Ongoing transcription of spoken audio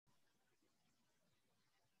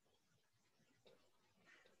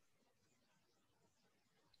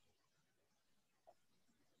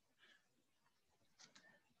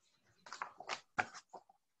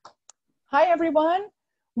Hi, everyone.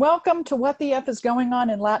 Welcome to What the F is Going On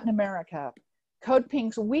in Latin America, Code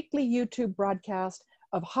Pink's weekly YouTube broadcast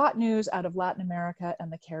of hot news out of Latin America and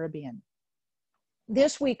the Caribbean.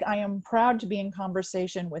 This week, I am proud to be in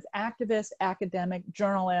conversation with activist, academic,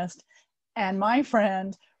 journalist, and my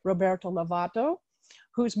friend, Roberto Lovato,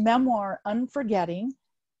 whose memoir, Unforgetting,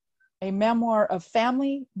 a memoir of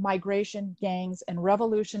family, migration, gangs, and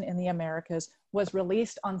revolution in the Americas, was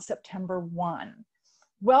released on September 1.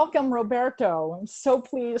 Welcome, Roberto. I'm so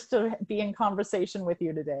pleased to be in conversation with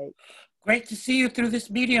you today. Great to see you through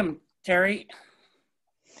this medium, Terry.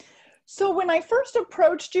 So when I first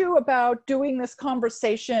approached you about doing this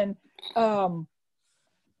conversation, we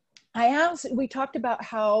talked about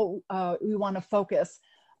how we want to focus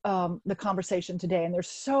the conversation today, and there's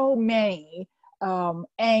so many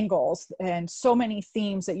angles and so many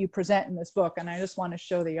themes that you present in this book, and I just want to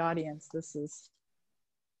show the audience this is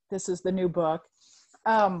the new book.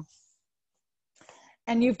 And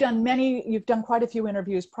you've done quite a few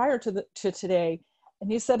interviews prior to today,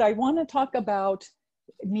 and you said, I want to talk about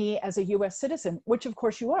me as a US citizen, which of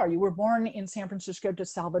course you are. You were born in San Francisco to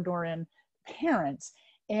Salvadoran parents,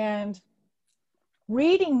 and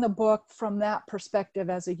reading the book from that perspective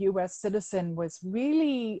as a US citizen was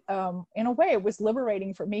really, in a way, it was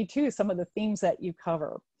liberating for me too, some of the themes that you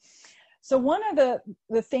cover. So one of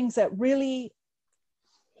the things that really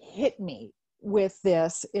hit me with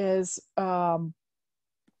this is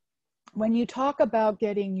when you talk about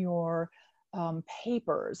getting your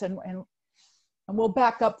papers, and we'll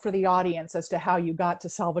back up for the audience as to how you got to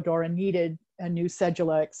Salvador and needed a new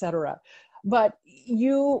cedula, et cetera. But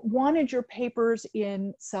you wanted your papers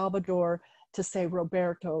in Salvador to say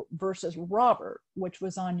Roberto versus Robert, which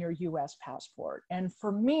was on your US passport. And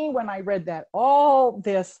for me, when I read that, all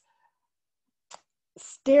this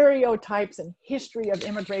stereotypes and history of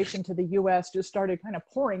immigration to the US just started kind of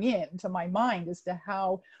pouring into my mind as to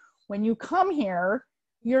how when you come here,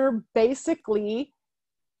 you're basically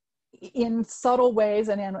in subtle ways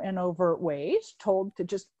and overt ways told to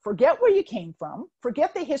just forget where you came from,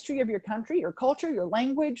 forget the history of your country, your culture, your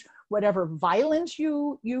language, whatever violence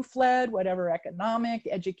you fled, whatever economic,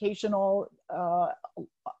 educational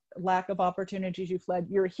lack of opportunities you fled.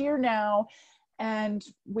 You're here now, and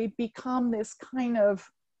we've become this kind of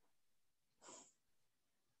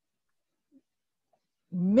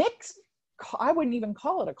mixed, I wouldn't even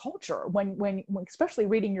call it a culture when especially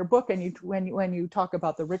reading your book and when you talk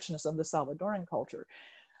about the richness of the Salvadoran culture.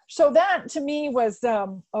 So that to me was a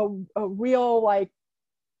real like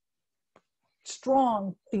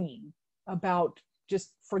strong theme about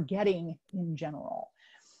just forgetting in general.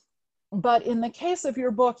 But in the case of your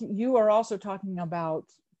book, you are also talking about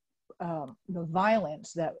the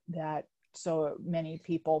violence that so many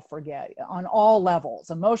people forget on all levels: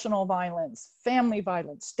 emotional violence, family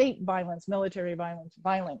violence, state violence, military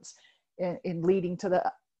violence in leading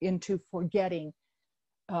into forgetting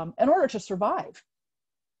in order to survive.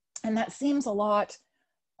 And that seems a lot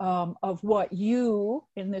of what you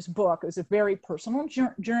in this book is a very personal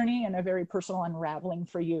journey and a very personal unraveling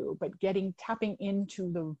for you, but tapping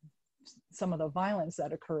into some of the violence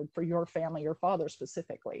that occurred for your family, your father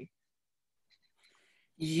specifically.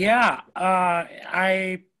 Yeah,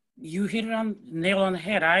 you hit it on nail on the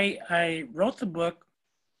head. I wrote the book.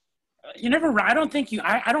 I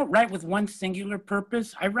don't write with one singular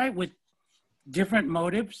purpose. I write with different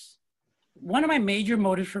motives. One of my major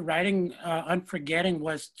motives for writing Unforgetting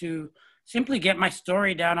was to simply get my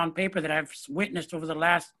story down on paper that I've witnessed over the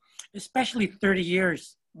last, especially 30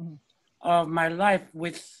 years of my life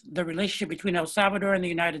with the relationship between El Salvador and the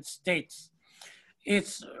United States.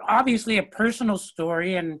 It's obviously a personal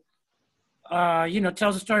story and,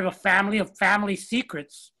 tells the story of family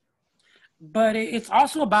secrets. But it's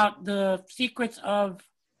also about the secrets of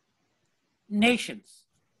nations.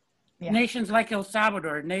 Yeah. Nations like El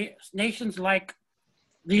Salvador, nations like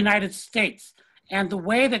the United States, and the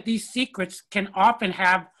way that these secrets can often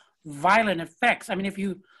have violent effects. I mean, if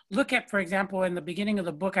you look at, for example, in the beginning of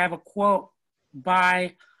the book, I have a quote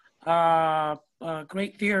by a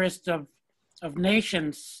great theorist of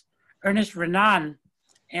nations, Ernest Renan,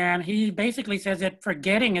 and he basically says that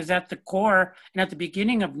forgetting is at the core and at the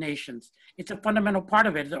beginning of nations. It's a fundamental part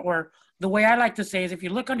of it. Or the way I like to say is, if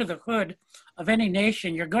you look under the hood of any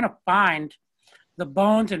nation, you're going to find the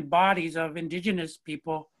bones and bodies of indigenous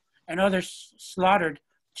people and others slaughtered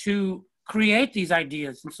to create these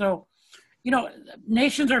ideas. And so,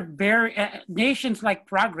 nations like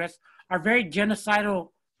progress are very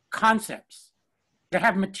genocidal concepts that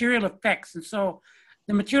have material effects. And so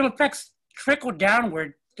the material effects trickle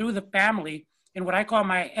downward through the family in what I call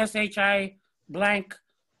my SHI blank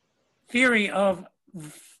theory of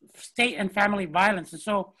state and family violence. And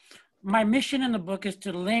so my mission in the book is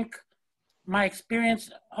to link my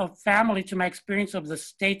experience of family to my experience of the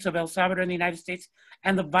states of El Salvador and the United States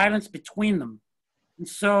and the violence between them. And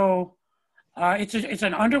so it's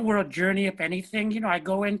an underworld journey, if anything. You know, I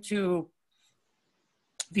go into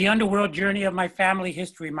the underworld journey of my family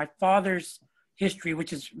history, my father's history,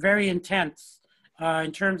 which is very intense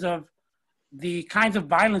in terms of the kinds of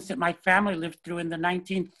violence that my family lived through in the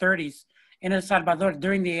 1930s in El Salvador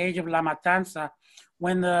during the age of La Matanza,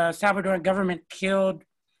 when the Salvadoran government killed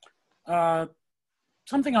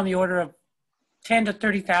something on the order of 10 to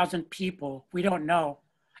 30,000 people, we don't know,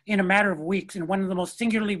 in a matter of weeks, in one of the most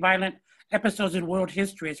singularly violent episodes in world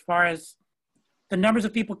history as far as the numbers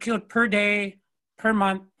of people killed per day, per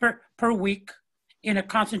month, per week in a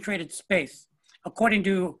concentrated space, according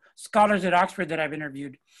to scholars at Oxford that I've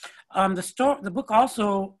interviewed. The book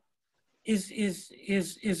also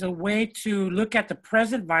is a way to look at the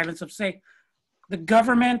present violence of, say, the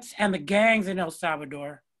government and the gangs in El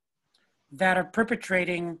Salvador that are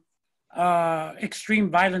perpetrating extreme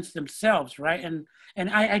violence themselves, right? And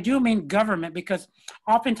I do mean government, because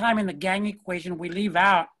oftentimes in the gang equation, we leave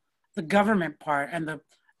out the government part and the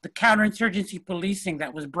counterinsurgency policing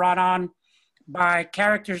that was brought on by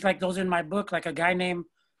characters like those in my book, like a guy named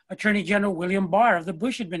Attorney General William Barr of the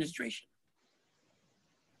Bush administration.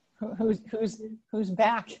 Who's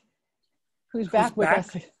back? Who's back with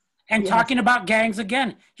us? And talking about gangs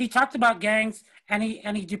again. He talked about gangs, and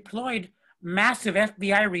he deployed massive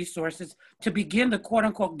FBI resources to begin the quote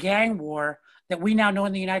unquote gang war that we now know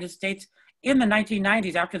in the United States in the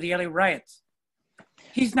 1990s after the LA riots.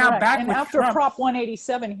 He's now back and with after Trump. Prop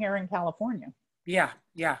 187 here in California. Yeah.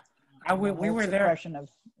 We were there.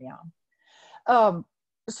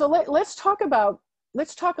 So let's talk a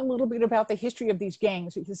little bit about the history of these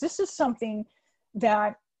gangs, because this is something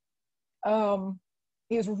that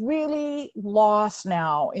is really lost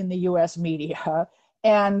now in the U.S. media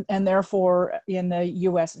and therefore in the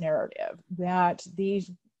U.S. narrative, that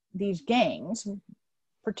these gangs,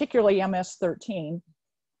 particularly MS-13,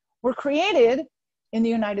 were created in the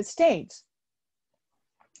United States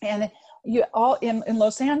and all in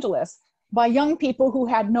Los Angeles by young people who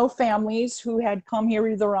had no families, who had come here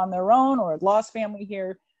either on their own or had lost family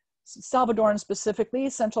here, Salvadorans specifically,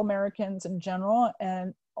 Central Americans in general,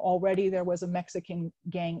 and already there was a Mexican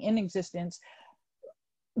gang in existence.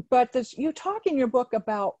 But you talk in your book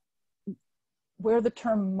about where the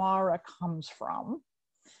term Mara comes from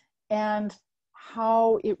and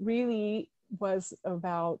how it really was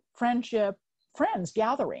about friendship, friends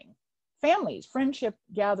gathering, families, friendship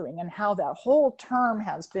gathering, and how that whole term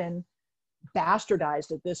has been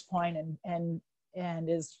bastardized at this point and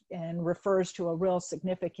refers to a real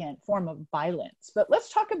significant form of violence. But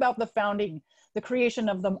let's talk about the creation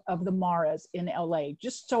of the Maras in LA,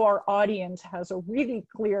 just so our audience has a really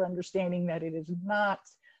clear understanding that it is not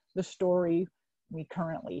the story we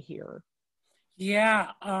currently hear.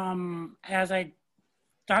 Yeah, as I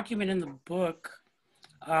document in the book,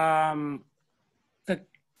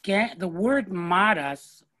 the word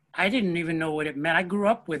Maras, I didn't even know what it meant. I grew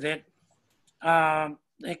up with it.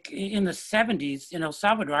 Like in the 70s in El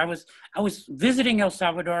Salvador. I was visiting El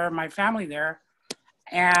Salvador, my family there,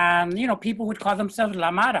 and people would call themselves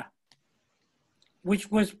La Mara,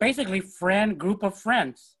 which was basically group of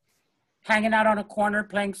friends, hanging out on a corner,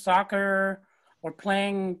 playing soccer or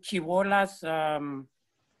playing chibolas,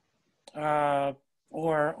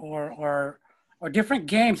 or different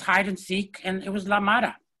games, hide and seek, and it was La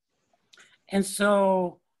Mara. And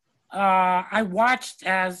so I watched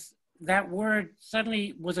as that word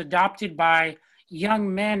suddenly was adopted by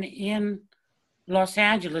young men in Los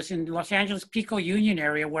Angeles Pico Union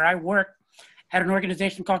area, where I worked at an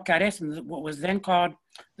organization called CARES, what was then called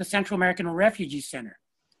the Central American Refugee Center,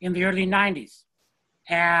 in the early 90s.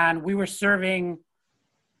 And we were serving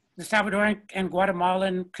the Salvadoran and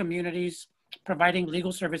Guatemalan communities, providing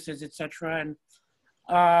legal services, et cetera. And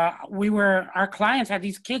our clients had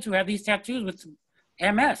these kids who had these tattoos with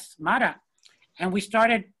MS, Mara. And we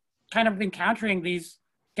started kind of encountering these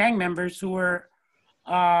gang members who were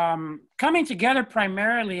coming together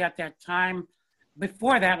primarily at that time.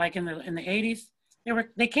 Before that, like in the 80s,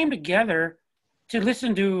 they came together to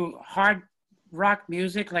listen to hard rock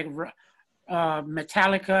music like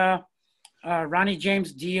Metallica, Ronnie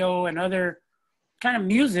James Dio, and other kind of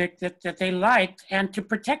music that they liked, and to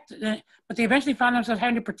protect, but they eventually found themselves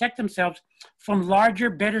having to protect themselves from larger,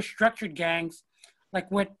 better structured gangs like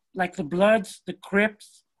the Bloods, the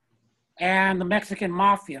Crips, and the Mexican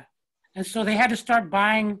Mafia. And so they had to start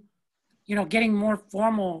buying, getting more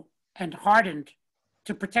formal and hardened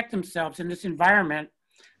to protect themselves in this environment.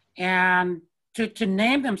 And to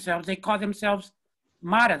name themselves, they called themselves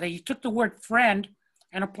Mara. They took the word friend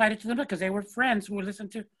and applied it to them because they were friends who would listen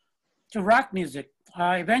to rock music.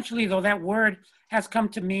 Eventually, though, that word has come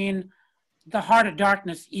to mean the heart of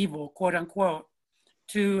darkness, evil, quote unquote,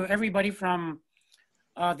 to everybody from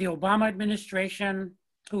the Obama administration,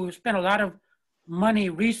 who spent a lot of money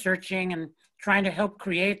researching and trying to help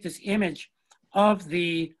create this image of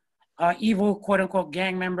the evil, quote unquote,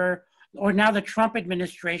 gang member, or now the Trump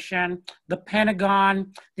administration, the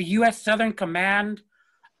Pentagon, the US Southern Command,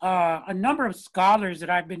 a number of scholars that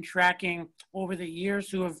I've been tracking over the years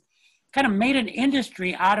who have kind of made an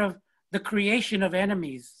industry out of the creation of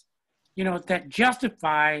enemies, you know, that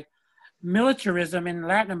justify militarism in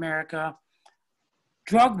Latin America,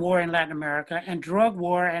 drug war in Latin America, and drug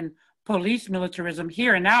war and police militarism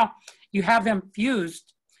here. And now you have them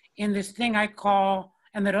fused in this thing I call,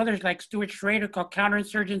 and that others like Stuart Schrader call,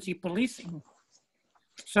 counterinsurgency policing.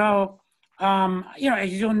 So, you know,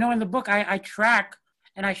 as you'll know in the book, I track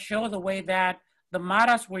and I show the way that the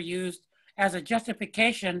Maras were used as a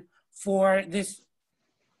justification for this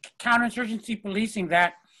counterinsurgency policing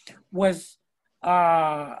that was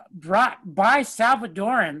brought by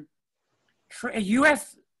Salvadoran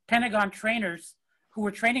U.S. Pentagon trainers who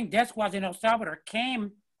were training death squads in El Salvador,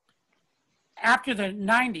 came after the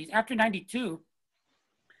 90s, after 92,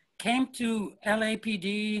 came to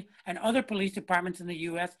LAPD and other police departments in the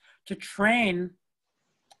U.S. to train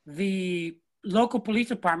the local police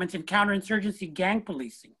departments in counterinsurgency gang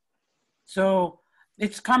policing. So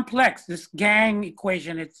it's complex, this gang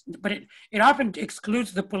equation, but it often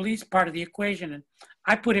excludes the police part of the equation, and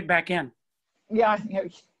I put it back in. Yeah,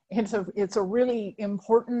 it's a really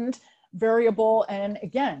important variable, and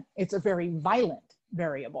again, it's a very violent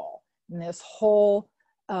variable. And this whole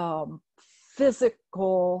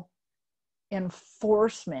physical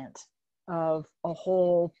enforcement of a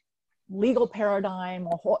whole legal paradigm,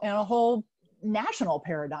 and a whole national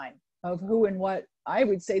paradigm of who and what I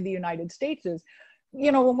would say the United States is.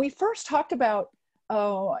 You know, when we first talked about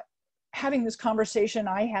having this conversation,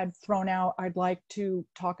 I had thrown out, I'd like to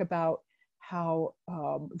talk about how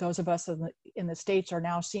those of us in the States are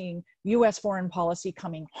now seeing US foreign policy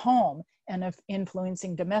coming home and of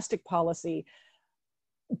influencing domestic policy.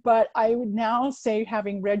 But I would now say,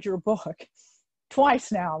 having read your book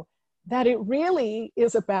twice now, that it really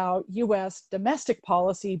is about US domestic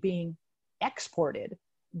policy being exported,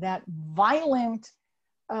 that violent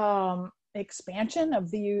expansion of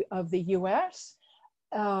the US,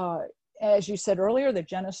 as you said earlier, the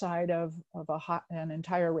genocide of an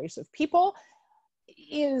entire race of people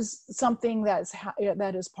is something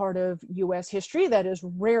that is part of US history that is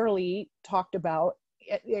rarely talked about,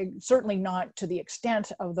 certainly not to the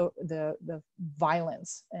extent of the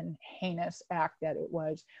violence and heinous act that it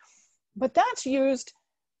was. But that's used,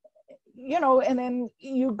 you know, and then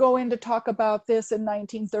you go in to talk about this in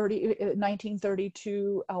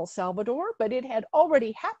 1932 El Salvador, but it had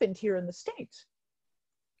already happened here in the States.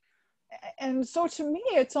 And so to me,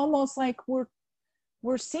 it's almost like we're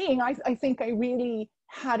seeing, I think I really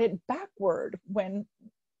had it backward when,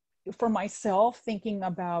 for myself, thinking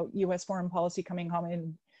about US foreign policy coming home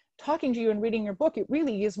and talking to you and reading your book, it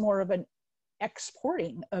really is more of an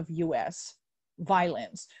exporting of US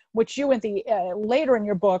violence, which you later in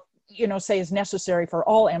your book, you know, say is necessary for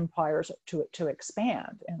all empires to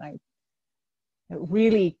expand. And it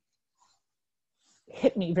really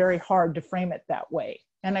hit me very hard to frame it that way.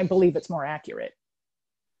 And I believe it's more accurate.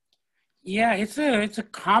 Yeah, it's a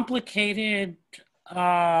complicated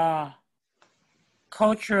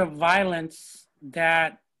culture of violence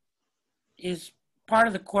that is part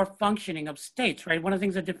of the core functioning of states, right? One of the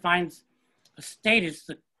things that defines a state is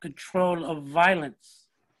the control of violence,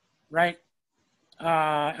 right?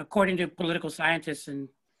 According to political scientists and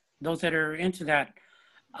those that are into that.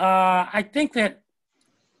 I think that,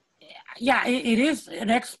 yeah, it is an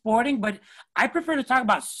exporting, but I prefer to talk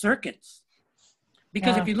about circuits.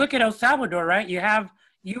 Because if you look at El Salvador, right, you have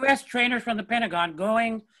US trainers from the Pentagon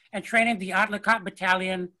going and training the Atlacat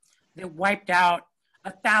battalion that wiped out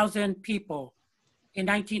 1,000 people in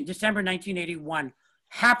December 1981.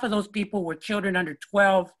 Half of those people were children under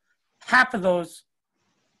 12. Half of those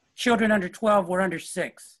children under 12 were under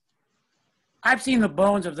 6. I've seen the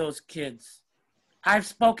bones of those kids. I've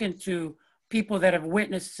spoken to people that have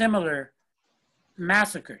witnessed similar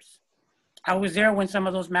massacres. I was there when some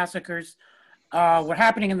of those massacres were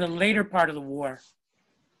happening in the later part of the war.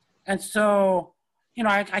 And so, you know,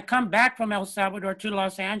 I come back from El Salvador to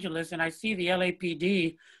Los Angeles and I see the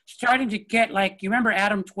LAPD starting to get, like, you remember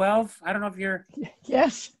Adam 12? I don't know if you're...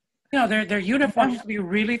 Yes. You know, their uniforms used to be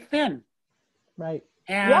really thin. Right.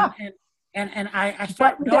 And And I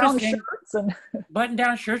start Button down noticing shirts and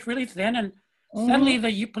button-down shirts really thin, and Mhm. suddenly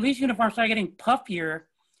the police uniforms started getting puffier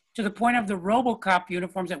to the point of the RoboCop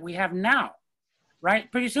uniforms that we have now, right?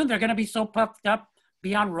 Pretty soon they're going to be so puffed up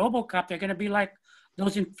beyond RoboCop, they're going to be like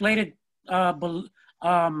those inflated, uh,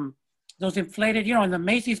 um, those inflated, you know, in the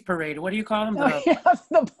Macy's parade. What do you call them? Oh yes,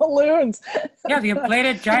 the balloons. Yeah, the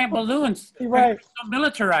inflated giant balloons. They're Right. so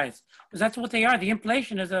militarized because that's what they are. The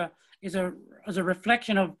inflation is a is a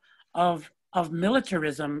reflection of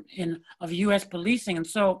militarism of U.S. policing, and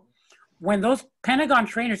so when those Pentagon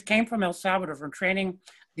trainers came from El Salvador from training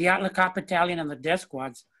the Atlacat Battalion and the death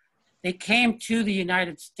squads, they came to the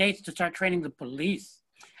United States to start training the police.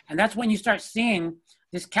 And that's when you start seeing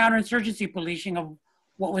this counterinsurgency policing of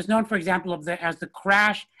what was known, for example, as the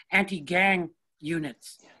crash anti-gang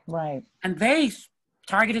units. Right. And they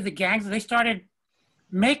targeted the gangs. They started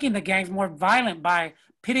making the gangs more violent by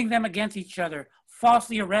pitting them against each other,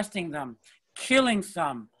 falsely arresting them, killing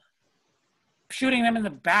some, shooting them in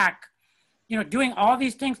the back, you know, doing all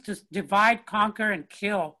these things to divide, conquer, and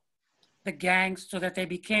kill the gangs so that they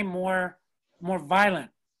became more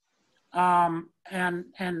violent. And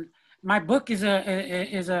my book is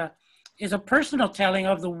a personal telling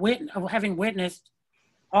of of having witnessed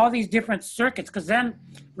all these different circuits. Because then,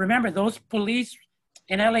 remember, those police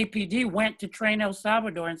in LAPD went to train El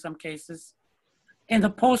Salvador in some cases in the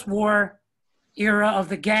post-war era of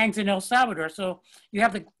the gangs in El Salvador. So you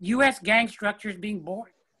have the U.S. gang structures being born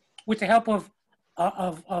with the help of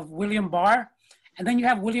William Barr. And then you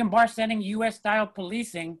have William Barr sending U.S.-style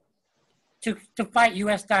policing to fight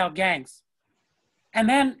U.S.-style gangs. And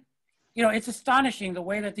then, you know, it's astonishing the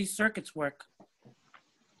way that these circuits work.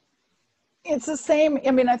 It's the same.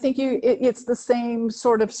 I mean, I think it's the same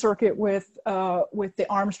sort of circuit with the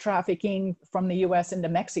arms trafficking from the U.S. into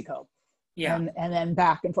Mexico, Yeah. and then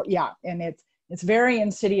back and forth. Yeah, and it's very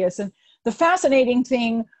insidious. And the fascinating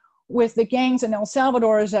thing with the gangs in El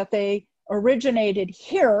Salvador is that they originated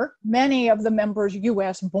here, many of the members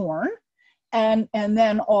US born, and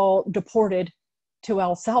then all deported to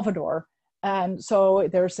El Salvador. And so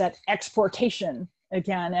there's that exportation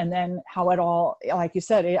again, and then how it all, like you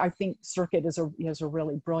said, I think circuit is a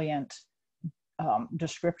really brilliant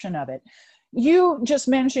description of it. You just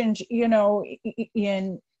mentioned, you know,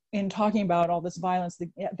 in talking about all this violence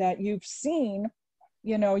that you've seen,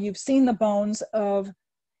 you know, you've seen the bones of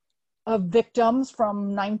victims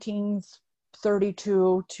from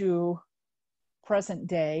 1932 to present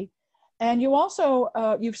day. And you also,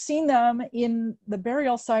 you've seen them in the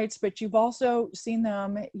burial sites, but you've also seen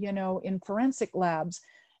them, you know, in forensic labs.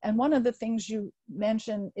 And one of the things you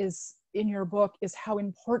mention is in your book is how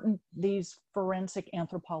important these forensic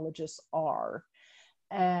anthropologists are.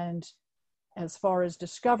 And as far as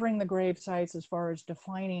discovering the grave sites, as far as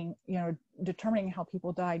defining, you know, determining how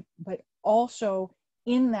people died, but also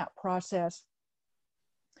in that process,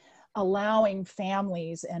 allowing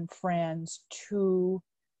families and friends to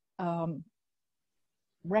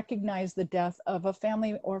recognize the death of a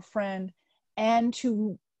family or friend, and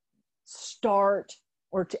to start,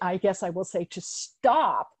 or to, I guess I will say, to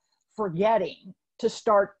stop forgetting, to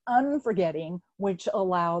start unforgetting, which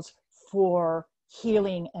allows for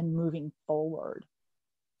healing and moving forward.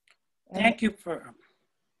 Thank you for...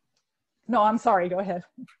 No, I'm sorry, go ahead.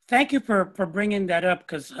 Thank you for bringing that up,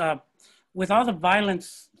 because with all the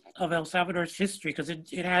violence of El Salvador's history, because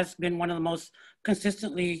it has been one of the most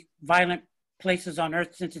consistently violent places on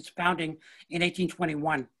earth since its founding in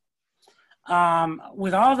 1821.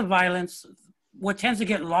 With all the violence, what tends to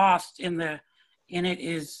get lost in it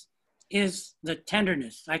is the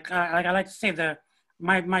tenderness. Like I like to say,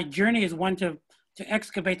 my journey is one to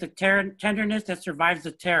excavate the tenderness that survives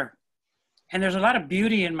the terror. And there's a lot of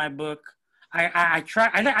beauty in my book. I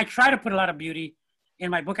try to put a lot of beauty in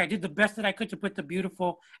my book. I did the best that I could to put the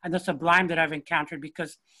beautiful and the sublime that I've encountered,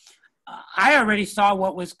 because I already saw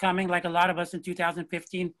what was coming, like a lot of us in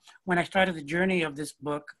 2015, when I started the journey of this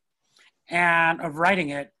book and of writing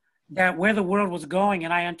it, that where the world was going.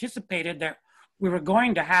 And I anticipated that we were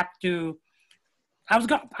going to have to,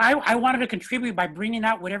 I wanted to contribute by bringing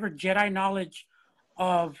out whatever Jedi knowledge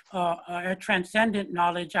of a transcendent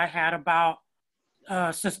knowledge I had about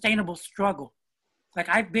sustainable struggle. Like,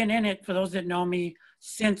 I've been in it, for those that know me,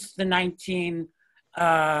 since the 1980s,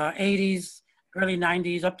 early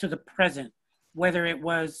 90s, up to the present, whether it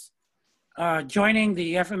was joining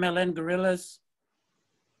the FMLN guerrillas,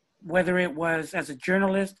 whether it was as a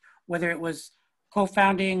journalist, whether it was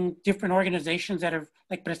co-founding different organizations that have,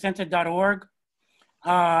 like Presente.org,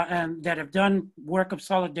 and that have done work of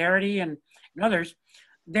solidarity and others.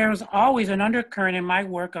 There's always an undercurrent in my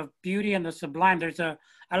work of beauty and the sublime.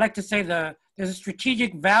 I like to say there's a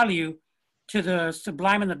strategic value to the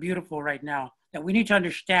sublime and the beautiful right now that we need to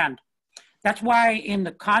understand. That's why in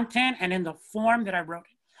the content and in the form that I wrote,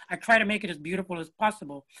 I try to make it as beautiful as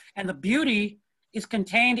possible. And the beauty is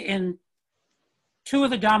contained in two of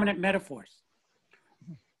the dominant metaphors.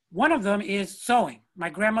 One of them is sewing. My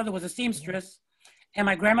grandmother was a seamstress, and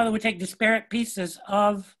my grandmother would take disparate pieces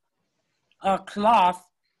of cloth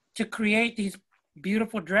to create these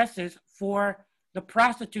beautiful dresses for the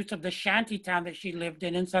prostitutes of the shanty town that she lived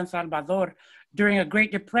in San Salvador during a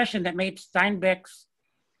Great Depression that made Steinbeck's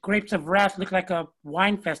Grapes of Wrath look like a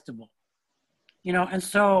wine festival. You know, and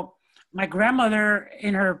so my grandmother,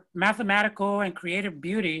 in her mathematical and creative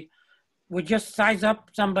beauty, would just size up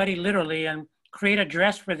somebody literally and create a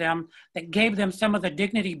dress for them that gave them some of the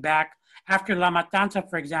dignity back after La Matanza,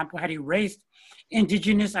 for example, had erased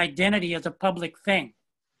indigenous identity as a public thing.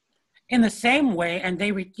 In the same way, and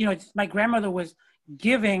my grandmother was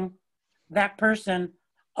giving that person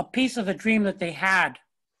a piece of the dream that they had.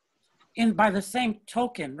 And by the same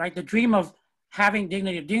token, right, the dream of having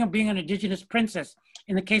dignity, the dream of being an indigenous princess.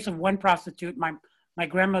 In the case of one prostitute, my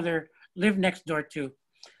grandmother lived next door to.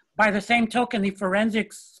 By the same token, the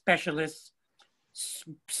forensics specialists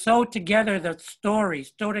sew together the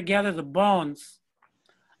stories, sew together the bones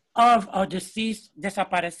of a deceased,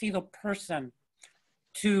 desaparecido person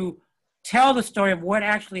to tell the story of what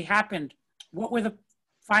actually happened. What were the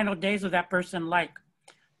final days of that person like?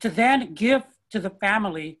 To then give to the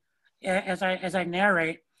family, as I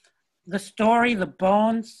narrate, the story, the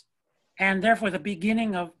bones, and therefore the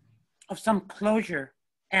beginning of some closure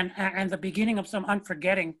and the beginning of some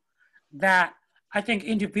unforgetting that I think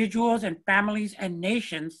individuals and families and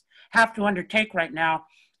nations have to undertake right now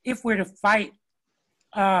if we're to fight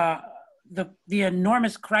the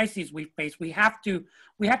enormous crises we face. We have to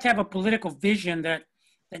have a political vision that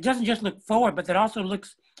doesn't just look forward, but that also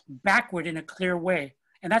looks backward in a clear way.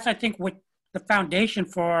 And that's, I think, what the foundation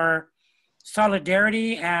for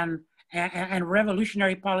solidarity and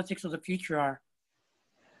revolutionary politics of the future are.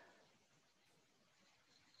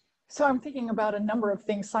 So I'm thinking about a number of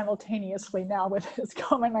things simultaneously now with this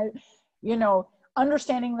comment.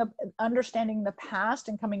 Understanding the past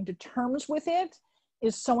and coming to terms with it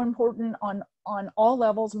is so important on all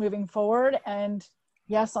levels moving forward. And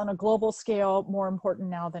yes, on a global scale, more important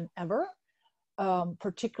now than ever,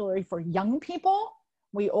 particularly for young people.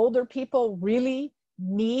 We older people really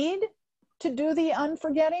need to do the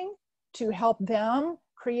unforgetting to help them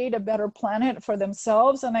create a better planet for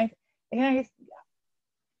themselves. And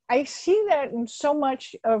I see that in so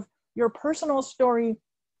much of your personal story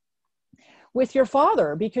with your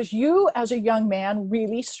father, because you as a young man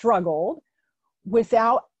really struggled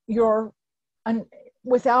without your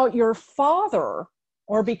father,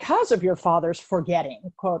 or because of your father's forgetting,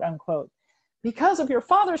 quote unquote. Because of your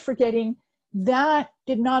father's forgetting, that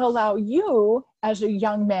did not allow you as a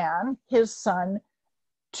young man, his son,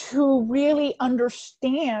 to really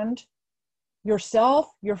understand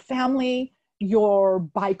yourself, your family, your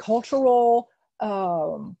bicultural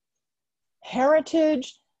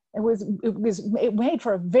heritage. It made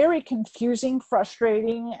for a very confusing,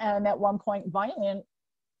 frustrating, and at one point violent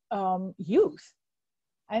youth.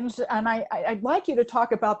 And I'd like you to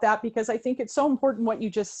talk about that, because I think it's so important. What you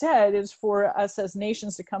just said is for us as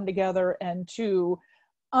nations to come together and to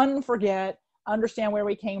unforget, understand where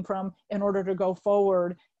we came from in order to go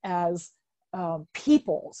forward as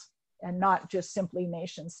peoples and not just simply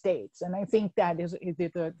nation states. And I think that is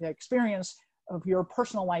the experience of your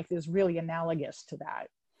personal life is really analogous to that.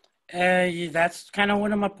 That's kind of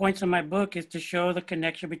one of my points in my book, is to show the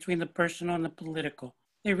connection between the personal and the political.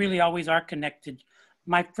 They really always are connected.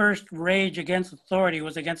 My first rage against authority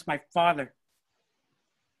was against my father.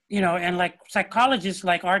 And like psychologists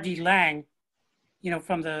like R.D. Laing,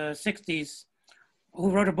 from the 60s, who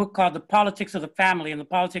wrote a book called The Politics of the Family, and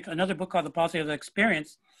another book called The Politics of the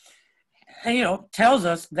Experience, tells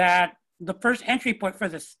us that the first entry point for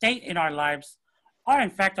the state in our lives are in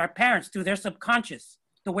fact our parents, through their subconscious,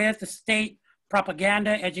 the way that the state,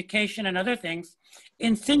 propaganda, education, and other things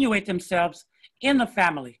insinuate themselves in the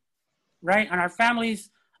family, right? And our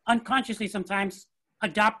families unconsciously sometimes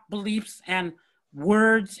adopt beliefs and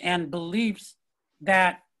words and beliefs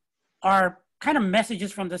that are kind of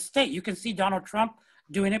messages from the state. You can see Donald Trump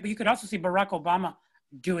doing it, but you could also see Barack Obama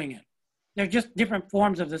doing it. They're just different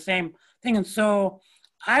forms of the same thing. And so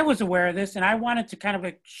I was aware of this, and I wanted to kind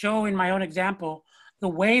of show in my own example the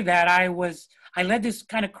way that I led this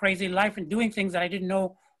kind of crazy life and doing things that I didn't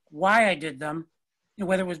know why I did them,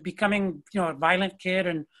 whether it was becoming, a violent kid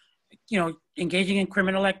and, engaging in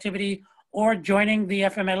criminal activity or joining the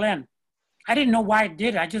FMLN. I didn't know why I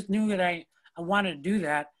did it. I just knew that I wanted to do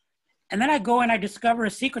that. And then I go and I discover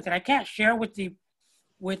a secret that I can't share with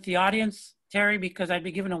the audience, Terry, because I'd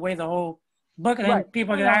be giving away the whole book, and then Right.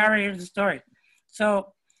 people get, I already heard the story.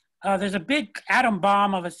 So there's a big atom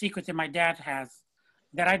bomb of a secret that my dad has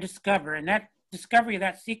that I discover, and that discovery of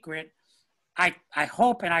that secret, I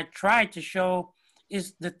hope and I tried to show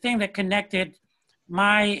is the thing that connected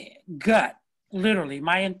my gut, literally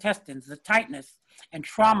my intestines, the tightness and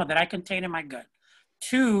trauma that I contain in my gut,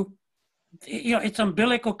 to, you know, its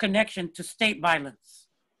umbilical connection to state violence,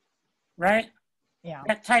 right? Yeah.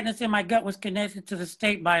 That tightness in my gut was connected to the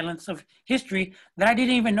state violence of history that I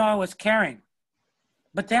didn't even know I was carrying.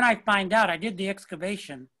 But then I find out, I did the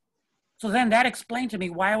excavation. So then that explained to me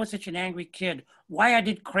why I was such an angry kid, why I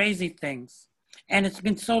did crazy things. And it's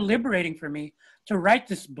been so liberating for me to write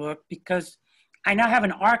this book, because I now have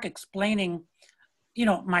an arc explaining, you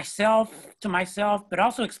know, myself to myself, but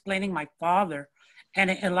also explaining my father. And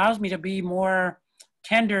it allows me to be more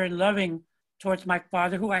tender and loving towards my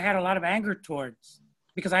father, who I had a lot of anger towards,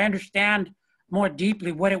 because I understand more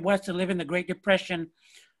deeply what it was to live in the Great Depression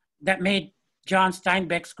that made John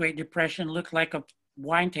Steinbeck's Great Depression look like a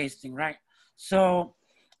wine tasting, right? So,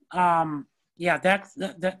 yeah, that's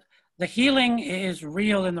the healing is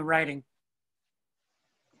real in the writing.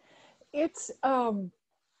 It's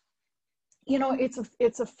you know,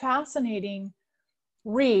 it's a fascinating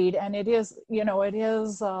read, and it is, you know, it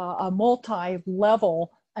is a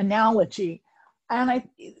multi-level analogy. And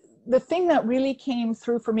the thing that really came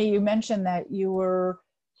through for me, you mentioned that you were,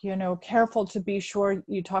 you know, careful to be sure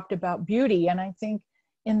you talked about beauty, and I think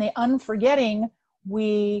in the unforgetting,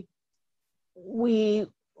 we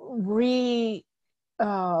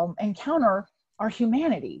encounter our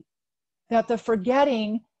humanity, that the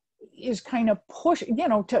forgetting is kind of push, you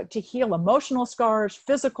know, to heal emotional scars,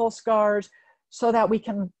 physical scars, so that we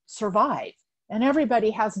can survive. And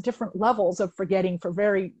everybody has different levels of forgetting for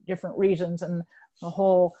very different reasons. And the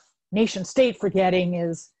whole nation state forgetting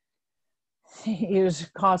is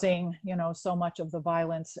causing, you know, so much of the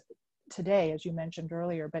violence today, as you mentioned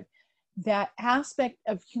earlier. But that aspect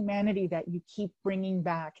of humanity that you keep bringing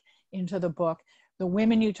back into the book, the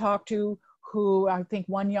women you talk to, who, I think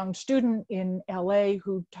one young student in LA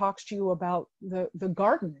who talks to you about the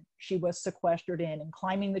garden she was sequestered in and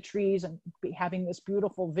climbing the trees and having this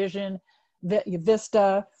beautiful vision,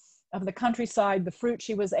 vista of the countryside, the fruit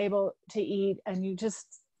she was able to eat. And you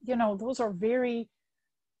just, you know, those are very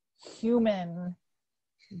human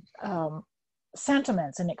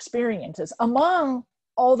sentiments and experiences among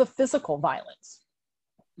all the physical violence.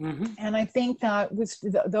 Mm-hmm. And I think that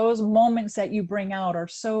those moments that you bring out are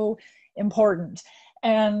so important.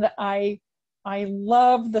 And I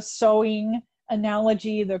love the sewing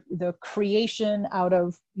analogy, the creation out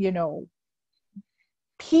of, you know,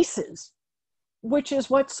 pieces, which is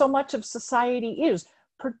what so much of society is,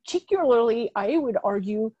 particularly, I would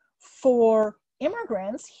argue, for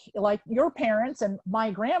immigrants like your parents and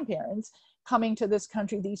my grandparents coming to this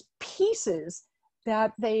country, these pieces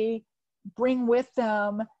that they bring with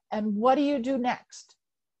them. And what do you do next?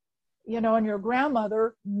 You know, and your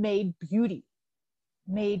grandmother made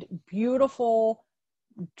beautiful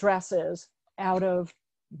dresses out of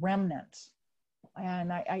remnants.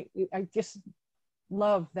 And I just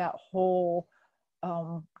love that whole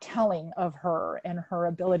telling of her and her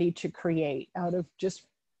ability to create out of just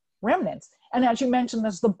remnants. And as you mentioned,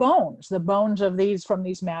 there's the bones of these, from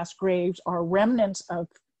these mass graves, are remnants of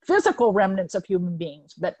physical remnants of human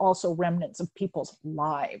beings, but also remnants of people's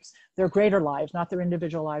lives, their greater lives, not their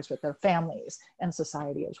individual lives, but their families and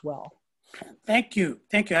society as well. Thank you.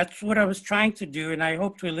 Thank you. That's what I was trying to do, and I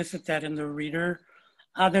hope to elicit that in the reader.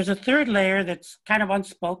 There's a third layer that's kind of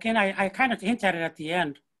unspoken. I kind of hint at it at the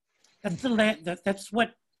end. That's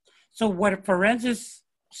so what forensic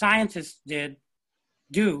scientists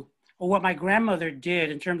do, or what my grandmother did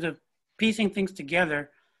in terms of piecing things together,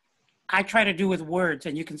 I try to do with words.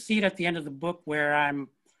 And you can see it at the end of the book, where I'm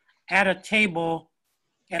at a table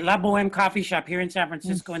at La Boheme Coffee Shop here in San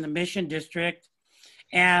Francisco in the Mission District.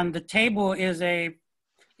 And the table is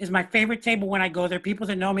my favorite table when I go there. People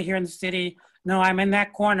that know me here in the city know I'm in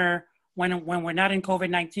that corner when we're not in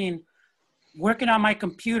COVID-19, working on my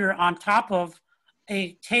computer on top of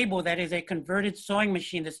a table that is a converted sewing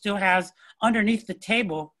machine that still has, underneath the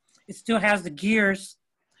table, it still has the gears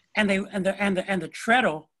and the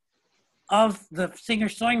treadle of the Singer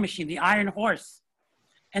sewing machine, the iron horse.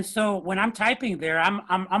 And so when I'm typing there,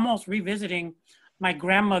 I'm almost revisiting my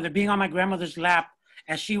grandmother, being on my grandmother's lap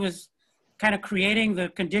as she was kind of creating the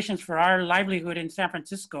conditions for our livelihood in San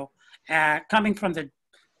Francisco, coming from the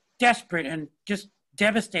desperate and just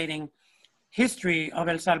devastating history of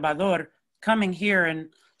El Salvador, coming here and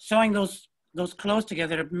sewing those those clothes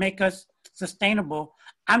together to make us sustainable.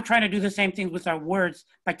 I'm trying to do the same thing with our words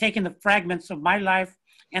by taking the fragments of my life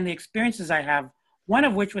and the experiences I have, one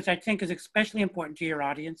of which I think is especially important to your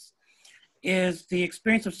audience, is the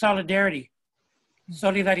experience of solidarity,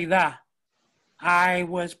 solidaridad. I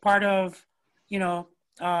was part of, the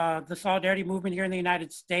solidarity movement here in the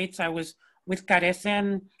United States. I was with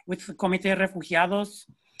Carecen, with the Comité de Refugiados,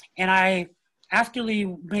 and I actually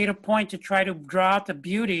made a point to try to draw out the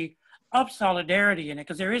beauty of solidarity in it,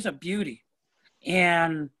 because there is a beauty.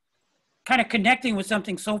 And kind of connecting with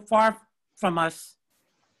something so far from us,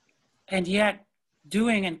 and yet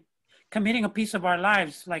doing and committing a piece of our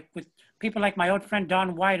lives, like with people like my old friend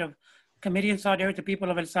Don White of Committee in Solidarity to People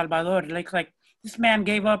of El Salvador. Like this man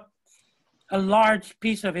gave up a large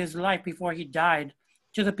piece of his life before he died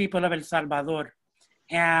to the people of El Salvador.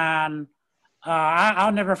 And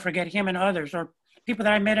I'll never forget him and others, or people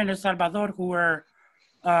that I met in El Salvador who were,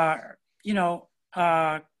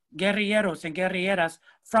 guerrilleros and guerrilleras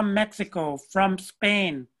from Mexico, from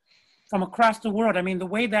Spain, from across the world. I mean, the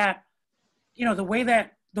way that,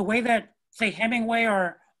 say Hemingway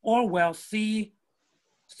or Orwell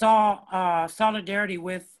saw solidarity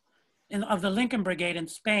of the Lincoln Brigade in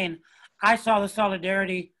Spain, I saw the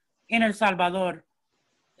solidarity in El Salvador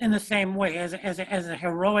in the same way, as a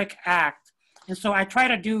heroic act. And so I try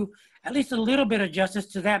to do at least a little bit of justice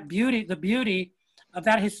to that beauty, the beauty of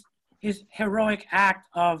that his heroic act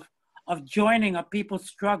of joining a people's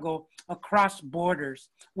struggle across borders,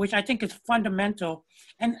 which I think is fundamental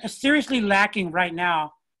and seriously lacking right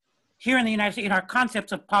now here in the United States in our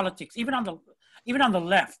concepts of politics, even on the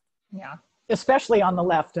left. Yeah, especially on the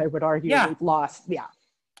left, I would argue. Yeah. We've lost. Yeah,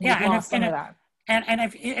 lost some of that. And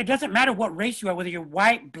if, it doesn't matter what race you are, whether you're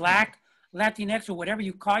white, black, Latinx, or whatever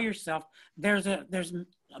you call yourself. There's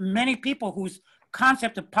many people whose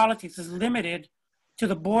concept of politics is limited to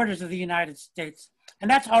the borders of the United States, and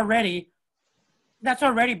that's already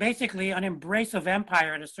basically an embrace of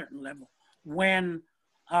empire at a certain level. When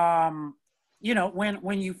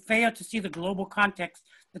when you fail to see the global context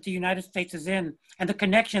that the United States is in, and the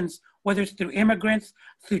connections, whether it's through immigrants,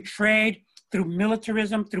 through trade, through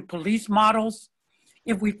militarism, through police models,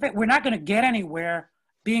 we're not going to get anywhere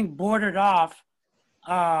being bordered off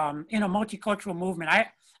in a multicultural movement.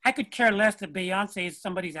 I could care less that Beyonce is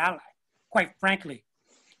somebody's ally, quite frankly.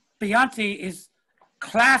 Beyonce is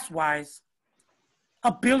class-wise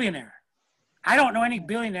a billionaire. I don't know any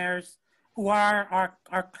billionaires who are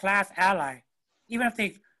our class ally, even if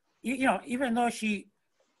they, even though she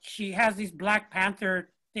has these Black Panther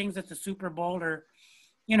things at the Super Bowl, or,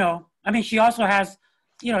 she also has,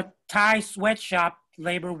 Thai sweatshop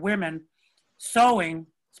labor women sewing,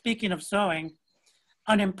 speaking of sewing,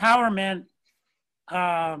 an empowerment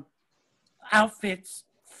outfits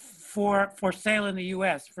for sale in the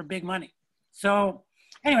US for big money. So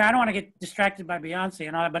anyway, I don't want to get distracted by Beyonce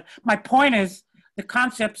and all that, but my point is the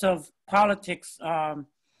concepts of politics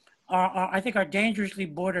I think are dangerously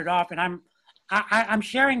bordered off. And I'm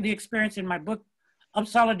sharing the experience in my book of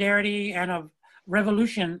solidarity and of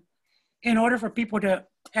revolution in order for people to,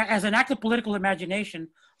 as an act of political imagination,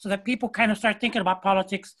 so that people kind of start thinking about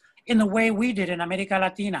politics in the way we did in America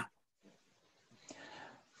Latina.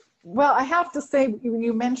 Well, I have to say,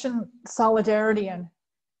 you mentioned solidarity, and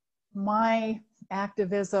my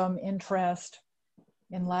activism interest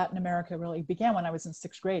in Latin America really began when I was in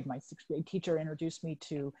sixth grade. My sixth grade teacher introduced me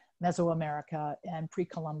to Mesoamerica and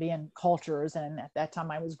pre-Columbian cultures. And at that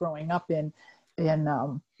time I was growing up in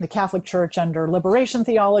the Catholic Church under liberation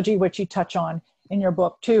theology, which you touch on in your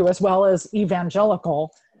book too, as well as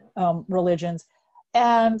evangelical religions.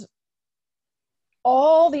 And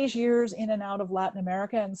all these years in and out of Latin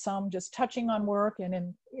America, and some just touching on work, and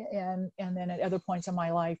then at other points in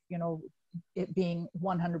my life, it being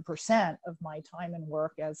 100% of my time and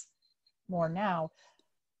work as more now,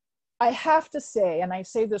 I have to say, and I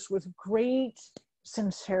say this with great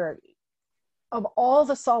sincerity, of all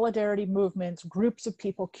the solidarity movements, groups of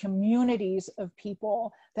people, communities of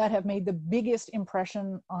people that have made the biggest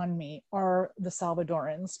impression on me are the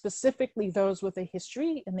Salvadorans, specifically those with a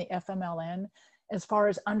history in the FMLN, as far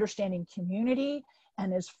as understanding community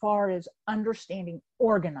and as far as understanding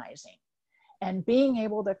organizing and being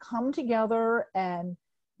able to come together and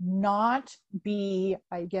not be,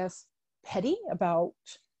 I guess, petty about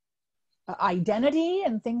identity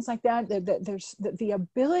and things like that. There's the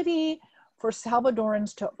ability for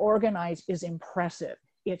Salvadorans to organize is impressive.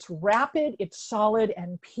 It's rapid, it's solid,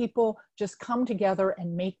 and people just come together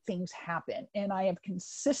and make things happen. And I have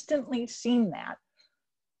consistently seen that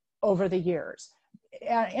over the years.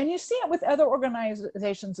 And you see it with other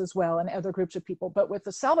organizations as well and other groups of people, but with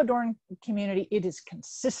the Salvadoran community, it is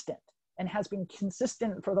consistent. and has been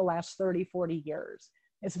consistent for the last 30, 40 years.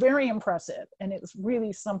 It's very impressive, and it's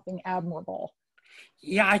really something admirable.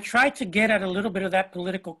 Yeah, I tried to get at a little bit of that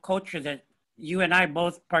political culture that you and I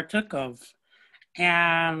both partook of.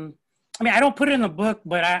 And I mean, I don't put it in the book,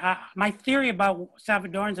 but my theory about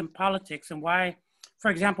Salvadorans and politics and why,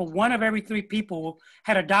 for example, 1 of every 3 people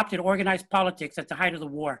had adopted organized politics at the height of the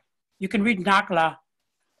war. You can read NACLA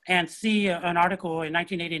and see an article in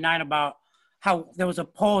 1989 about how there was a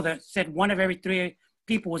poll that said 1 of every 3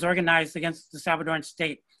 people was organized against the Salvadoran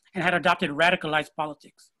state and had adopted radicalized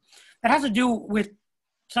politics. That has to do with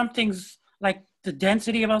some things like the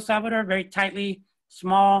density of El Salvador, very tightly,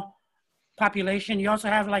 small population. You also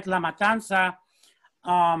have like La Matanza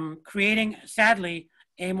creating, sadly,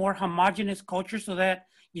 a more homogenous culture so that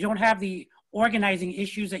you don't have the organizing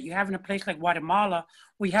issues that you have in a place like Guatemala,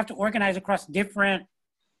 where you have to organize across different,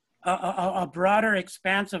 a broader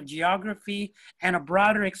expanse of geography and a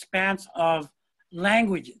broader expanse of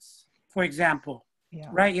languages, for example. Yeah.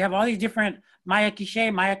 Right? You have all these different Maya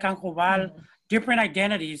Quiche, Maya Canjobal, different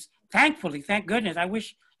identities. Thankfully, thank goodness. I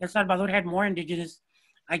wish El Salvador had more indigenous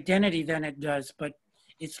identity than it does, but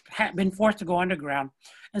it's been forced to go underground.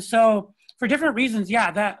 And so for different reasons,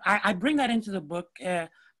 yeah, that I bring that into the book to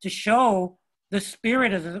show the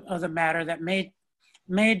spirit of the matter that made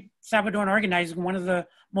Salvadoran organizing one of the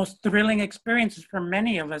most thrilling experiences for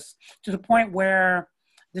many of us, to the point where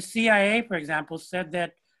the CIA, for example, said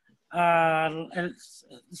that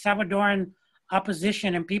Salvadoran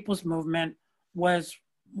opposition and people's movement was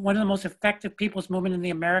one of the most effective people's movement in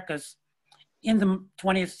the Americas in the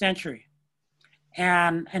 20th century.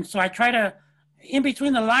 And so I try to, in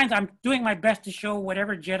between the lines, I'm doing my best to show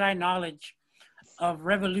whatever Jedi knowledge of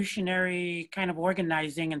revolutionary kind of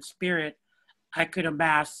organizing and spirit I could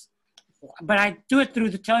amass. But I do it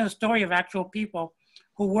through telling the story of actual people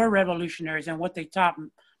who were revolutionaries and what they taught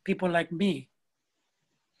people like me.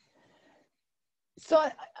 So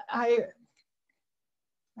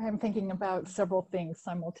I'm thinking about several things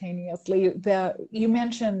simultaneously. That you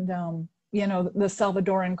mentioned, you know, the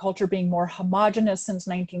Salvadoran culture being more homogenous since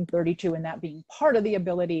 1932, and that being part of the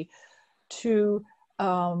ability to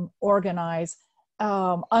organize,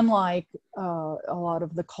 unlike a lot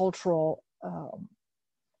of the cultural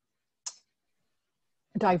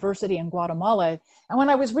diversity in Guatemala. And when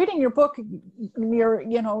I was reading your book,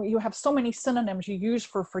 you have so many synonyms you use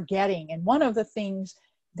for forgetting. And one of the things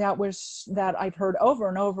that I've heard over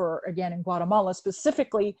and over again in Guatemala,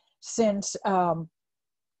 specifically since the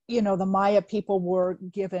Maya people were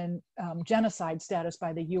given genocide status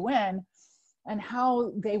by the UN, and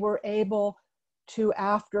how they were able to,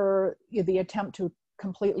 after the attempt to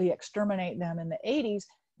completely exterminate them in the 80s,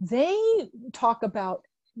 they talk about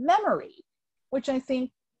memory, which I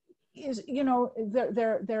think is,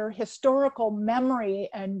 their historical memory,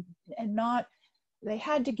 and not, they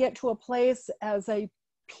had to get to a place as a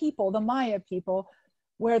people, the Maya people,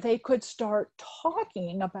 where they could start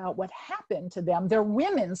talking about what happened to them. Their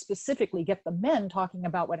women specifically, get the men talking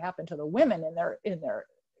about what happened to the women in their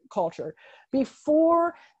culture,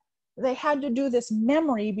 before they had to do this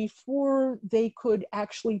memory, before they could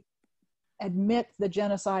actually admit the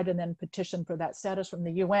genocide and then petition for that status from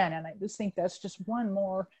the UN. And I just think that's just one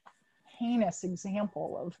more heinous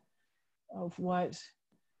example of what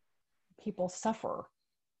people suffer.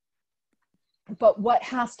 But what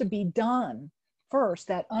has to be done first,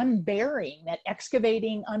 that unburying, that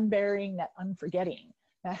excavating, unburying, that unforgetting,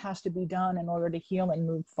 that has to be done in order to heal and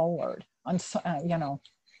move forward.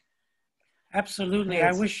 Absolutely.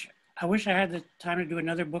 Yes. I wish I had the time to do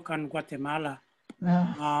another book on Guatemala.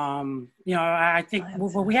 I think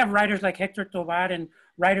we have writers like Hector Tovar and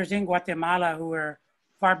writers in Guatemala who are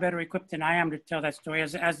far better equipped than I am to tell that story,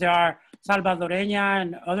 as there are Salvadoreña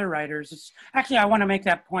and other writers. Actually, I want to make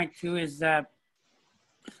that point too, is that,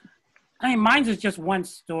 mine is just one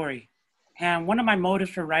story. And one of my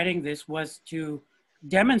motives for writing this was to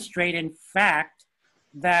demonstrate, in fact,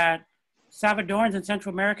 that Salvadorans and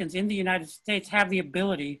Central Americans in the United States have the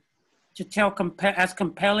ability to tell as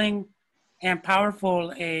compelling and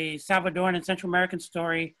powerful a Salvadoran and Central American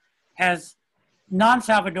story as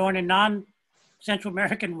non-Salvadoran and non-Central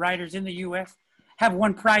American writers in the US have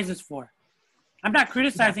won prizes for. I'm not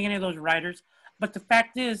criticizing any of those writers, but the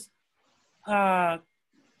fact is,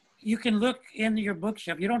 you can look in your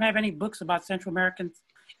bookshelf. You don't have any books about Central American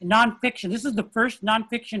nonfiction. This is the first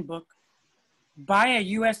nonfiction book by a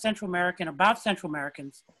US Central American about Central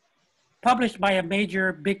Americans, published by a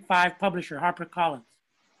major Big Five publisher, HarperCollins.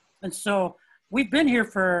 And so we've been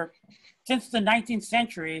here since the 19th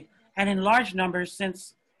century, and in large numbers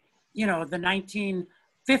since, the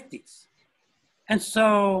 1950s. And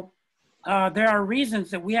so there are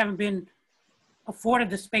reasons that we haven't been afforded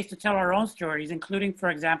the space to tell our own stories, including, for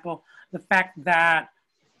example, the fact that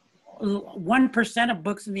 1% of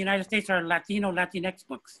books in the United States are Latino, Latinx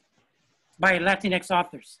books by Latinx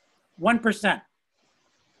authors. 1%.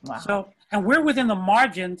 Wow. So, and we're within the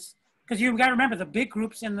margins, because you've got to remember the big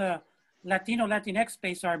groups in the Latino, Latinx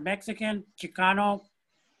space are Mexican, Chicano,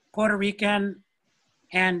 Puerto Rican,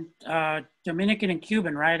 and Dominican and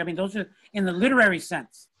Cuban, right? I mean, those are in the literary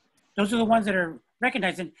sense. Those are the ones that are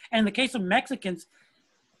recognized. And in the case of Mexicans,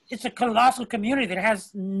 it's a colossal community that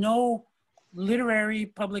has no literary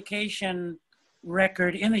publication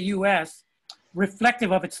record in the US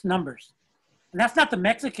reflective of its numbers. And that's not the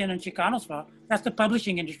Mexican and Chicano's fault. That's the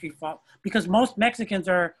publishing industry fault, because most Mexicans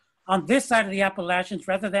are on this side of the Appalachians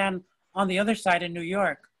rather than on the other side in New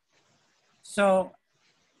York. So.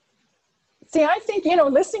 See, I think,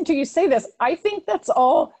 listening to you say this, I think that's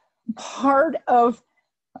all part of,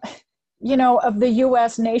 of the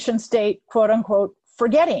US nation state, quote unquote,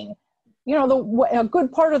 forgetting. A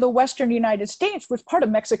good part of the Western United States was part of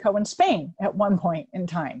Mexico and Spain at one point in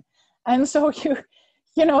time. And so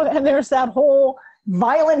and there's that whole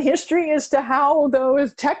violent history as to how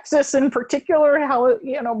those, Texas in particular, how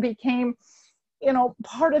it, became,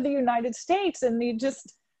 part of the United States. And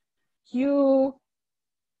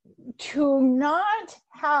to not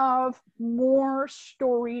have more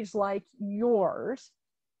stories like yours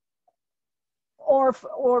or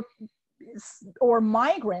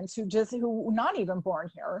migrants who not even born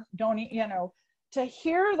here, to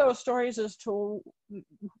hear those stories as to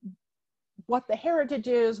what the heritage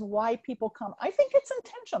is, why people come. I think it's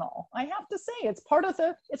intentional. I have to say, it's part of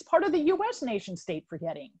the US nation state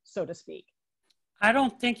forgetting, so to speak. I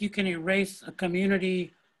don't think you can erase a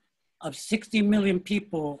community of 60 million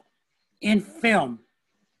people in film,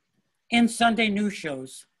 in Sunday news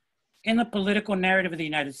shows, in the political narrative of the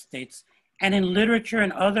United States, and in literature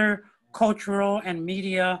and other cultural and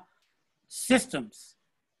media systems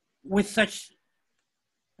with such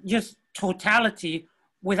just totality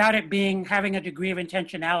without it having a degree of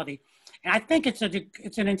intentionality. And I think it's an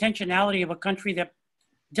intentionality of a country that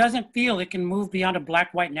doesn't feel it can move beyond a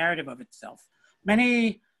black-white narrative of itself.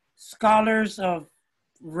 Many scholars of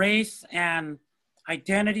race and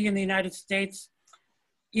identity in the United States,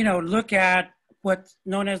 look at what's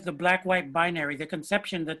known as the black-white binary, the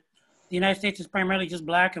conception that the United States is primarily just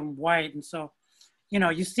black and white. And so,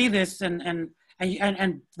 you see this and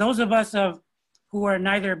those of us who are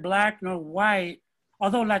neither black nor white,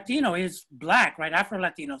 although Latino is black, right?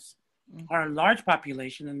 Afro-Latinos are a large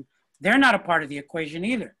population and they're not a part of the equation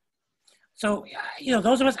either. So,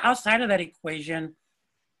 those of us outside of that equation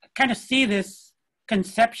kind of see this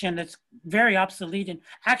conception that's very obsolete and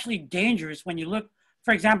actually dangerous when you look,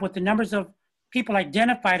 for example, at the numbers of people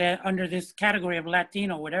identified under this category of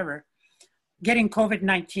Latino, whatever, getting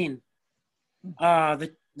COVID-19.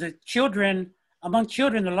 The children, among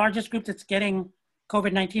children, the largest group that's getting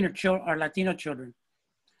COVID-19 are Latino children.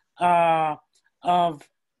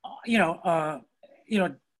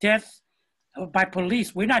 Deaths by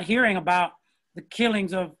police. We're not hearing about the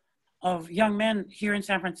killings of young men here in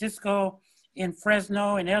San Francisco, in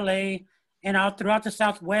Fresno, in LA, and out throughout the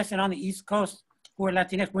Southwest and on the East Coast who are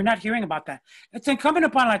Latinx. We're not hearing about that. It's incumbent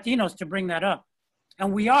upon Latinos to bring that up.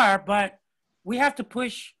 And we are, but we have to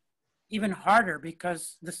push even harder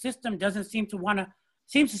because the system doesn't seem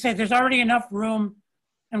to say there's already enough room.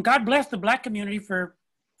 And God bless the Black community for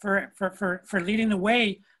leading the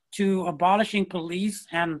way to abolishing police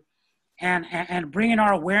and bringing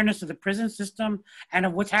our awareness of the prison system and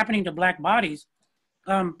of what's happening to Black bodies.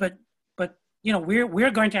 But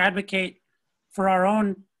we're going to advocate for our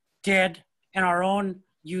own dead and our own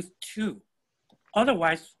youth too.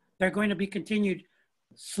 Otherwise, they're going to be continued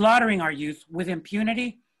slaughtering our youth with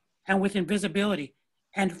impunity and with invisibility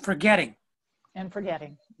and forgetting.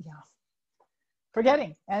 Yeah.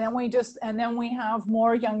 Forgetting. And then we have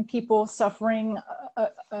more young people suffering,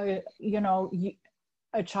 a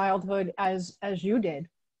childhood as you did,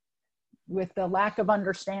 with the lack of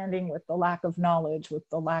understanding, with the lack of knowledge, with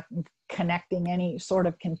the lack of connecting any sort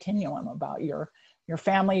of continuum about your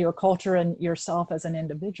family, your culture, and yourself as an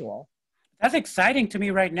individual. That's exciting to me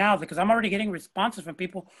right now because I'm already getting responses from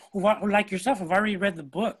people who like yourself, have already read the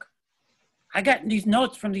book. I got these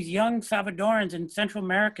notes from these young Salvadorans and Central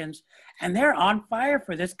Americans, and they're on fire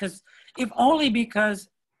for this if only because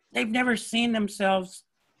they've never seen themselves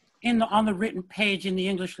on the written page in the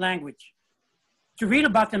English language. To read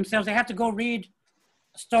about themselves, they have to go read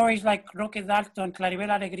stories like Roque Dalton, Claribel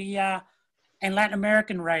Alegría, and Latin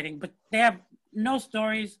American writing, but they have no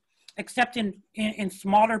stories except in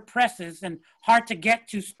smaller presses and hard to get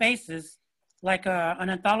to spaces like an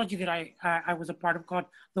anthology that I was a part of called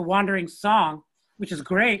The Wandering Song, which is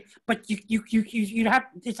great, but you have,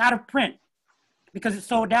 it's out of print because it's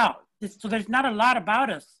sold out. So there's not a lot about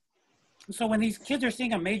us. So when these kids are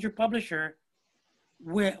seeing a major publisher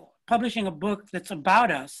with publishing a book that's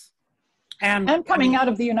about us, and coming out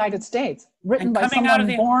of the United States, written by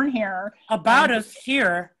someone born here, about us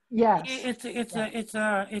here, yes,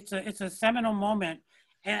 it's a seminal moment,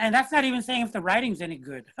 and that's not even saying if the writing's any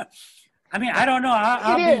good. I mean, I don't know.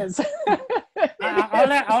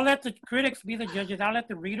 I'll let the critics be the judges. I'll let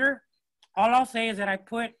the reader. All I'll say is that I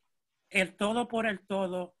put el todo por el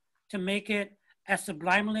todo to make it as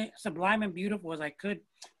sublime and beautiful as I could,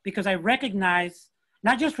 because I recognize,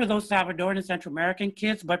 not just for those Salvadoran and Central American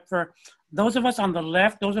kids, but for those of us on the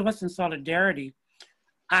left, those of us in solidarity.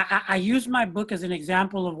 I use my book as an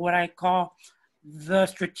example of what I call the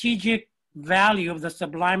strategic value of the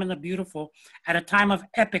sublime and the beautiful at a time of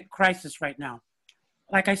epic crisis right now.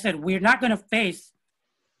 Like I said, we're not going to face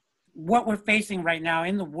what we're facing right now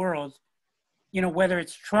in the world, you know, whether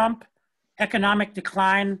it's Trump, economic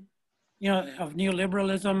decline, you know, of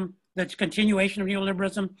neoliberalism, the continuation of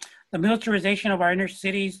neoliberalism, the militarization of our inner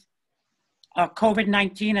cities,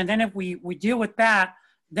 COVID-19. And then if we deal with that,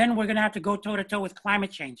 then we're going to have to go toe-to-toe with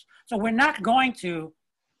climate change. So we're not going to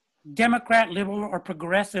Democrat, liberal, or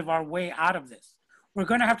progressive our way out of this. We're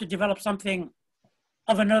going to have to develop something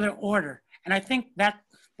of another order. And I think that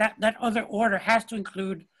other order has to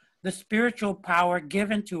include the spiritual power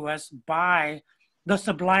given to us by the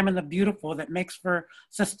sublime and the beautiful that makes for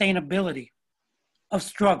sustainability of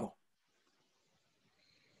struggle.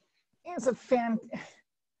 It's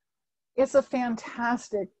a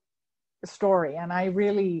fantastic story, and I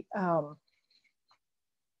really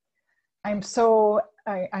I'm so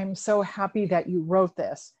happy that you wrote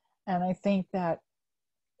this, and I think that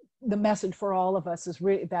the message for all of us is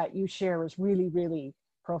that you share is really, really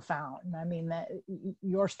profound. I mean, that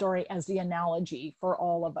your story as the analogy for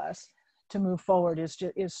all of us to move forward is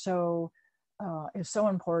so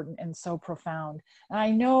important and so profound. And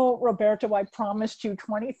I know, Roberto, I promised you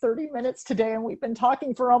 20-30 minutes today, and we've been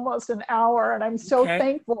talking for almost an hour, and I'm so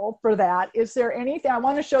thankful for that. Is there anything, I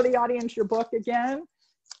want to show the audience your book again.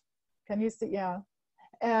 Can you see? Yeah.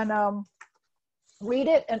 And read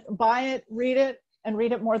it and buy it, read it, and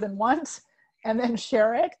read it more than once, and then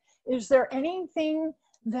share it. Is there anything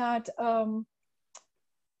that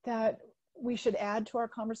that we should add to our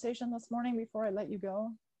conversation this morning before I let you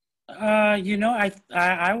go? You know,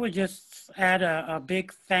 I would just add a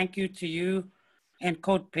big thank you to you and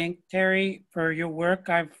Code Pink, Terry, for your work.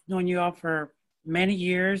 I've known you all for many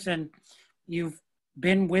years, and you've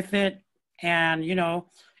been with it. And you know,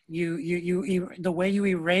 you the way you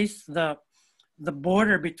erase the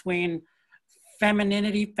border between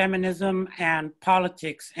femininity, feminism, and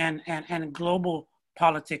politics, and global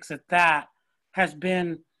politics at that, has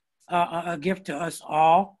been a gift to us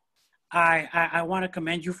all. I want to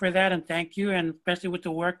commend you for that and thank you, and especially with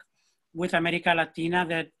the work with America Latina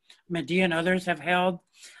that Medea and others have held.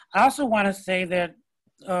 I also want to say that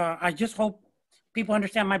I just hope people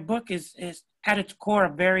understand my book is at its core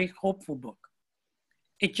a very hopeful book.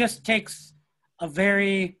 It just takes a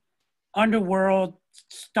very underworld,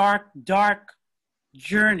 stark, dark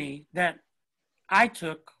journey that I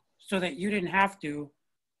took so that you didn't have to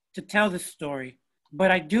tell this story.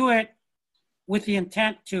 But I do it with the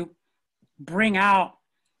intent to bring out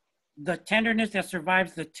the tenderness that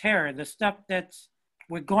survives the terror, the stuff that's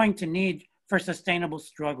we're going to need for sustainable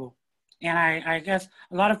struggle. And I guess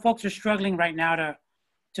a lot of folks are struggling right now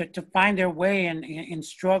to find their way in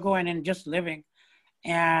struggle and in just living.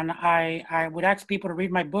 And I would ask people to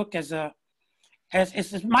read my book as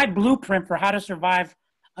it's my blueprint for how to survive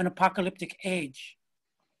an apocalyptic age.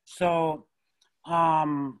 So,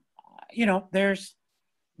 you know, there's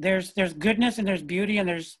goodness and there's beauty and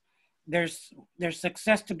there's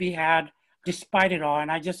success to be had despite it all.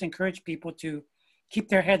 And I just encourage people to keep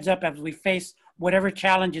their heads up as we face whatever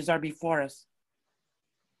challenges are before us.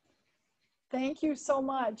 Thank you so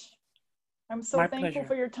much. I'm so thankful pleasure.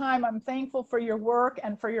 for your time. I'm thankful for your work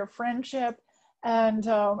and for your friendship. And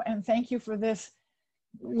thank you for this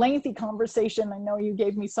lengthy conversation. I know you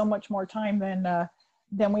gave me so much more time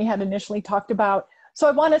than we had initially talked about. So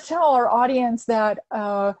I want to tell our audience that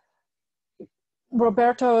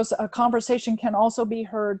Roberto's conversation can also be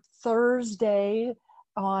heard Thursday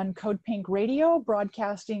on Code Pink Radio,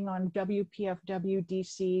 broadcasting on WPFW,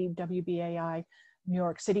 DC, WBAI, New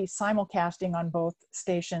York City, simulcasting on both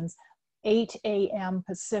stations, 8 a.m.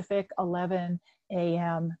 Pacific, 11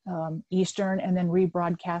 a.m. Eastern, and then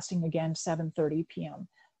rebroadcasting again 7:30 p.m.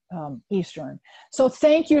 Eastern. So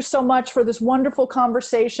thank you so much for this wonderful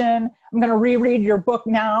conversation. I'm going to reread your book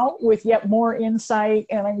now with yet more insight,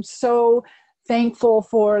 and I'm so thankful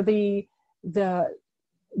for the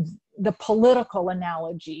political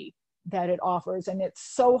analogy that it offers, and it's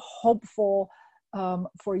so hopeful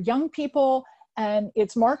for young people, and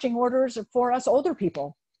it's marching orders for us older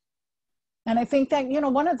people. And I think that, you know,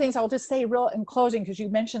 one of the things I'll just say real in closing, because you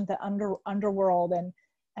mentioned the underworld,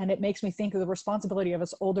 and it makes me think of the responsibility of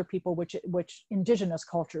us older people, which indigenous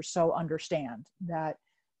cultures so understand, that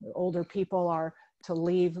older people are to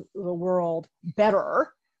leave the world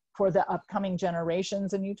better for the upcoming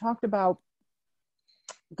generations. And you talked about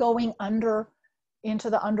going into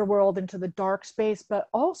the underworld, into the dark space, but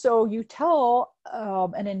also you tell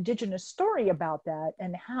an indigenous story about that,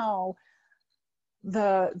 and how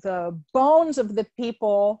the bones of the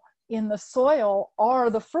people in the soil are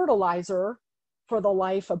the fertilizer for the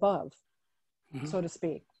life above, so to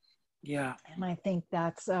speak. Yeah. And I think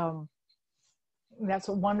that's a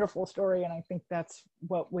wonderful story, and I think that's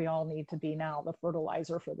what we all need to be now, the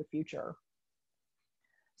fertilizer for the future.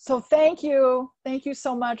 So thank you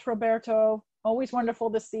so much, Roberto. Always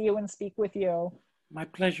wonderful to see you and speak with you. My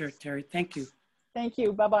pleasure, Terry. Thank you. Thank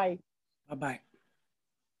you. Bye-bye. Bye-bye.